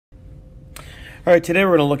All right, today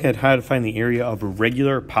we're going to look at how to find the area of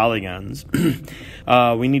regular polygons.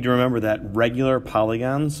 We need to remember that regular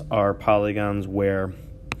polygons are polygons where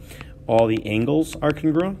all the angles are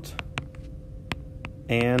congruent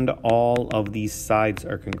and all of these sides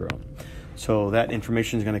are congruent. So that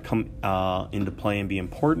information is going to come into play and be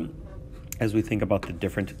important as we think about the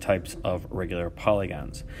different types of regular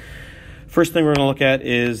polygons. First thing we're going to look at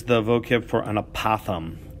is the vocab for an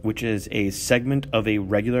apothem, which is a segment of a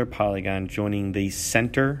regular polygon joining the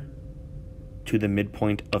center to the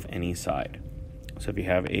midpoint of any side. So if you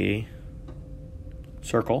have a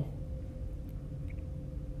circle,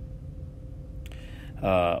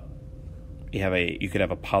 you could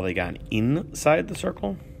have a polygon inside the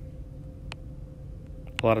circle.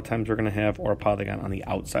 A lot of times we're going to have or a polygon on the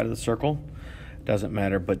outside of the circle. Doesn't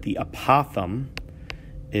matter, but the apothem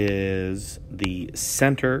is the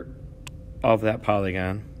center of that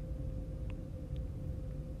polygon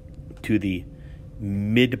to the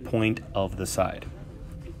midpoint of the side.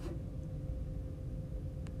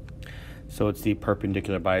 So it's the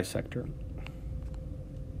perpendicular bisector.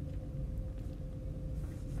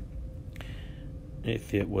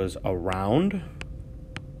 If it was around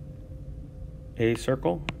a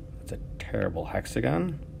circle, it's a terrible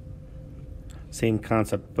hexagon. Same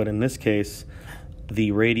concept, but in this case,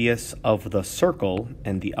 the radius of the circle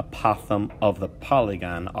and the apothem of the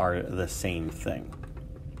polygon are the same thing.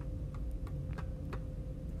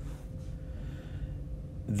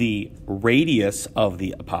 The radius of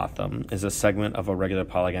the apothem is a segment of a regular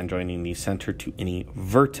polygon joining the center to any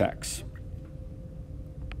vertex.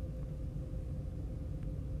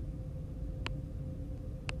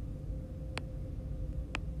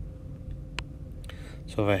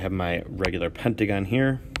 So if I have my regular pentagon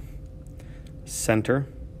here, center,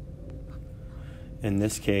 in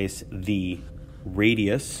this case, the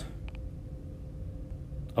radius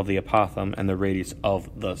of the apothem and the radius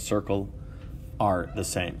of the circle are the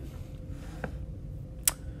same.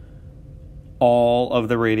 All of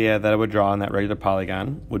the radii that I would draw on that regular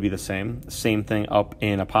polygon would be the same. Same thing up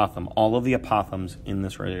in apothem. All of the apothems in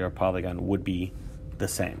this regular polygon would be the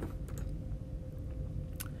same.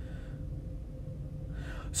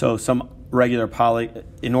 So some regular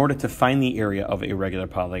in order to find the area of a regular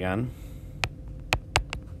polygon,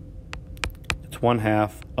 it's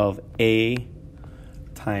 1/2 of A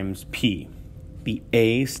times P. The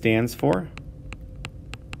A stands for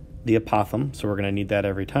the apothem, so we're going to need that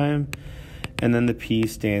every time. And then the P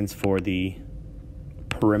stands for the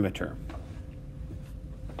perimeter.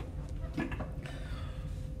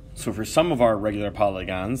 So for some of our regular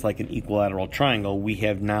polygons, like an equilateral triangle, we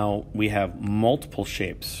have multiple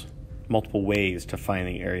shapes, multiple ways to find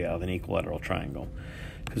the area of an equilateral triangle.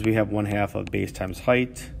 Because we have 1/2 of base times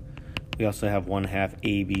height. We also have 1/2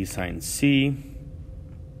 AB sine C.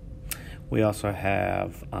 We also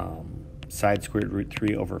have side squared root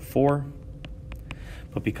 3 over 4.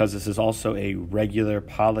 But because this is also a regular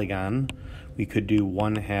polygon, we could do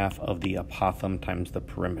 1/2 of the apothem times the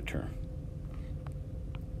perimeter.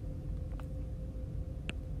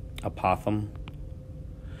 Apothem.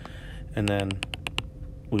 And then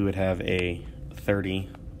we would have a 30,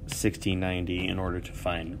 60, 90 in order to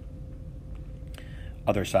find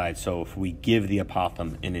other sides. So if we give the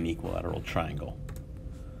apothem in an equilateral triangle.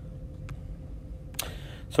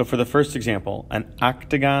 So for the first example, an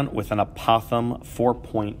octagon with an apothem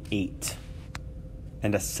 4.8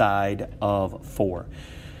 and a side of 4.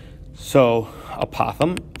 So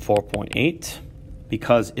apothem 4.8,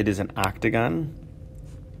 because it is an octagon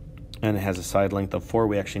and it has a side length of 4,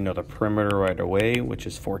 we actually know the perimeter right away, which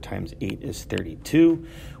is 4 times 8 is 32.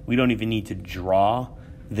 We don't even need to draw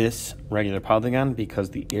this regular polygon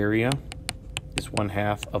because the area is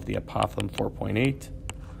 1/2 of the apothem 4.8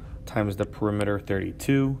 times the perimeter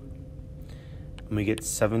 32, and we get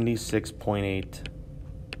 76.8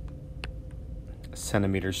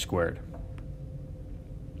 centimeters squared.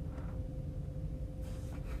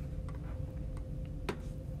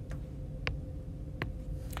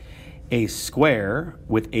 A square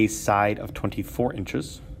with a side of 24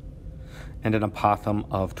 inches and an apothem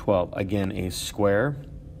of 12. Again, a square.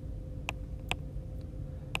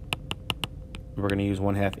 We're going to use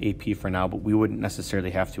 1/2 AP for now, but we wouldn't necessarily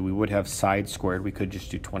have to. We would have side squared. We could just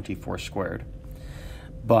do 24 squared.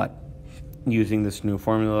 But using this new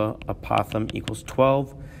formula, apothem equals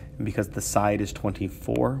 12. And because the side is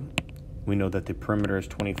 24, we know that the perimeter is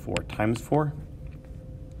 24 times 4.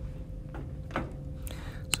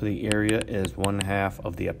 So the area is 1/2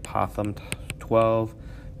 of the apothem 12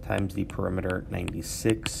 times the perimeter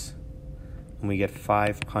 96. And we get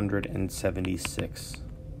 576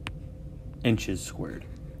 inches squared.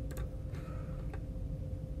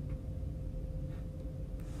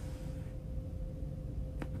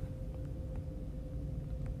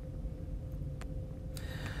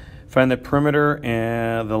 Find the perimeter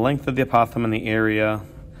and the length of the apothem and the area.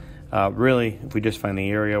 Really, if we just find the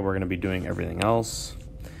area, we're going to be doing everything else.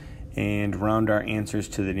 And round our answers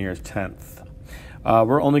to the nearest tenth.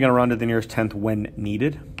 We're only going to round to the nearest tenth when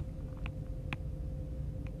needed.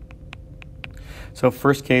 So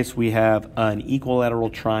first case, we have an equilateral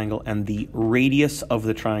triangle, and the radius of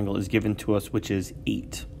the triangle is given to us, which is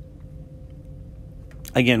 8.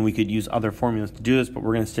 Again, we could use other formulas to do this, but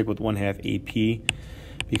we're going to stick with 1/2 AP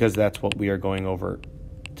because that's what we are going over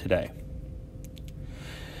today.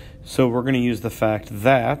 So we're going to use the fact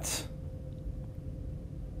that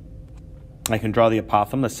I can draw the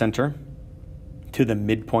apothem, the center, to the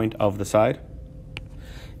midpoint of the side.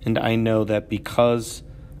 And I know that because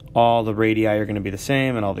all the radii are going to be the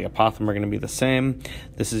same and all the apothem are going to be the same,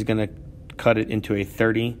 this is going to cut it into a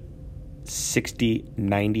 30, 60,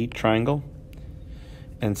 90 triangle.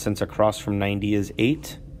 And since across from 90 is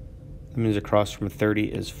 8, that means across from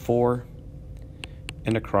 30 is 4,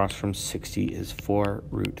 and across from 60 is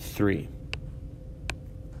 4√3.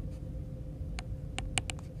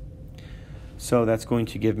 So that's going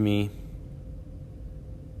to give me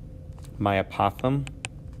my apothem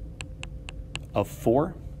of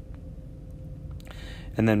 4.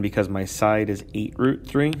 And then because my side is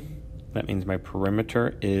 8√3, that means my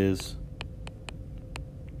perimeter is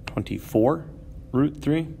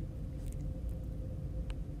 24√3.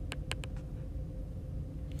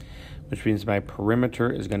 Which means my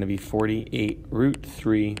perimeter is going to be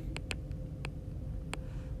 48√3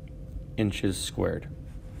 inches squared.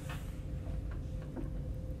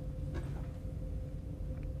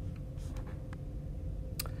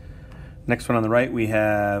 Next one on the right, we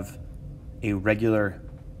have a regular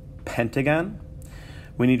pentagon.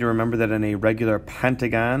 We need to remember that in a regular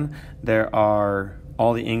pentagon, there are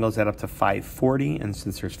all the angles add up to 540, and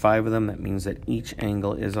since there's 5 of them, that means that each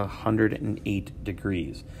angle is 108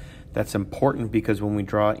 degrees. That's important because when we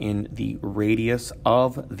draw in the radius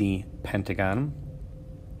of the pentagon,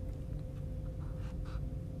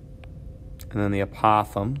 and then the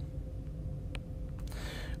apothem,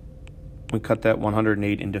 we cut that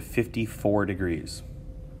 108 into 54 degrees.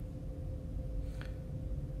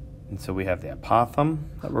 And so we have the apothem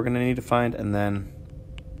that we're going to need to find, and then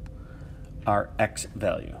our x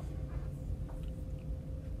value.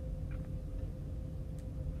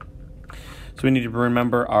 So we need to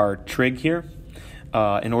remember our trig here.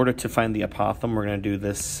 In order to find the apothem, we're going to do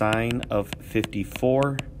this sine of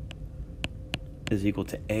 54 is equal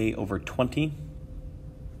to a over 20.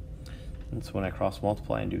 And so when I cross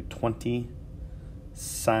multiply and do 20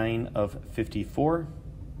 sine of 54,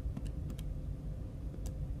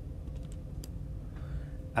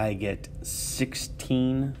 I get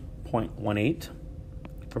 16.18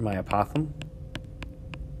 for my apothem.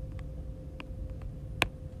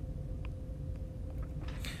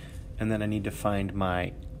 And then I need to find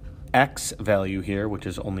my x value here, which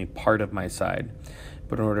is only part of my side.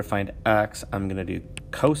 But in order to find x, I'm going to do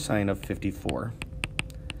cosine of 54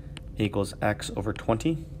 equals x over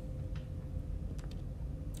 20.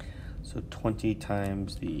 So 20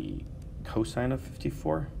 times the cosine of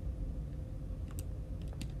 54.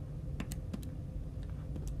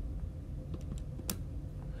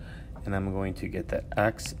 And I'm going to get that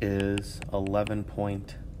x is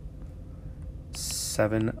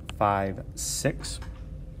 11.756.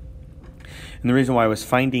 And the reason why I was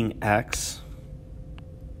finding x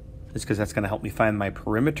is because that's going to help me find my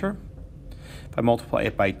perimeter. If I multiply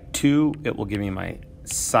it by 2, it will give me my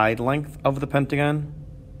side length of the pentagon.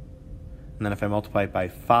 And then if I multiply it by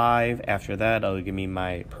 5, after that, it'll give me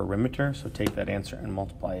my perimeter. So take that answer and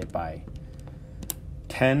multiply it by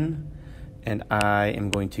 10. And I am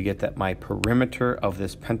going to get that my perimeter of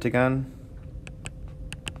this pentagon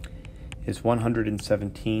is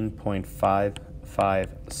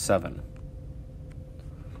 117.557.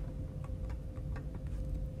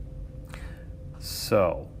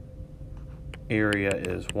 So area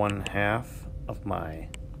is 1/2 of my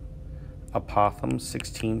apothem,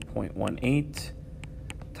 16.18,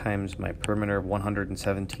 times my perimeter of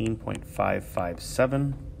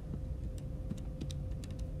 117.557.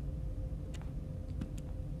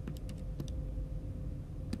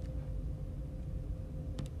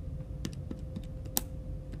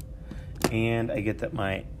 And I get that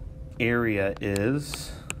my area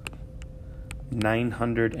is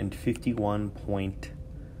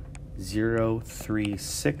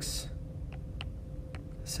 951.036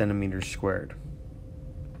 centimeters squared.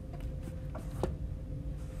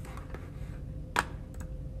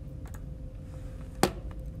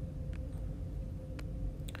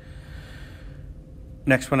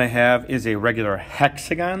 Next one I have is a regular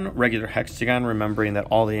hexagon. Regular hexagon, remembering that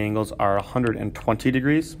all the angles are 120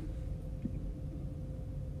 degrees.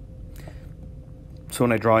 So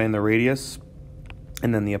when I draw in the radius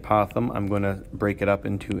and then the apothem, I'm going to break it up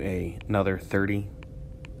into another 30,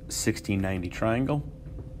 60, 90 triangle.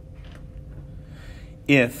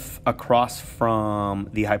 If across from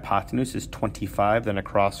the hypotenuse is 25, then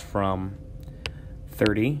across from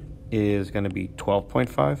 30 is going to be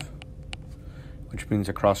 12.5, which means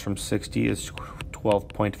across from 60 is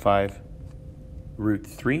 12.5 root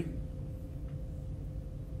 3,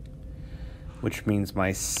 which means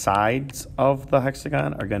my sides of the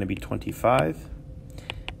hexagon are going to be 25,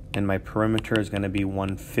 and my perimeter is going to be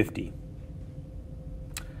 150.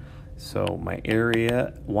 So my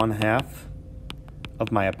area, 1/2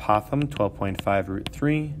 of my apothem, 12.5 root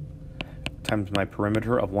 3, times my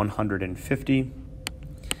perimeter of 150,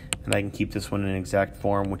 and I can keep this one in exact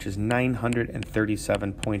form, which is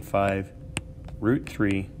 937.5 root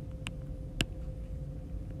 3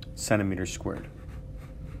 centimeters squared.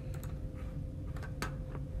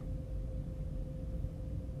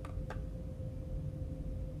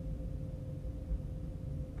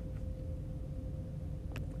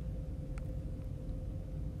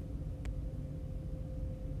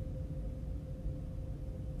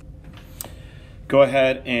 Go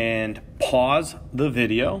ahead and pause the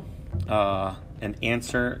video and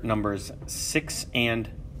answer numbers 6 and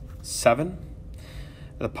 7.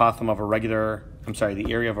 The apothem of a regular, the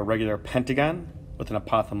area of a regular pentagon with an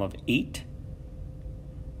apothem of 8,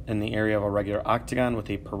 and the area of a regular octagon with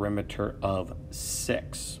a perimeter of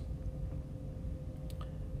 6.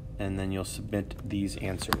 And then you'll submit these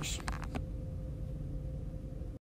answers.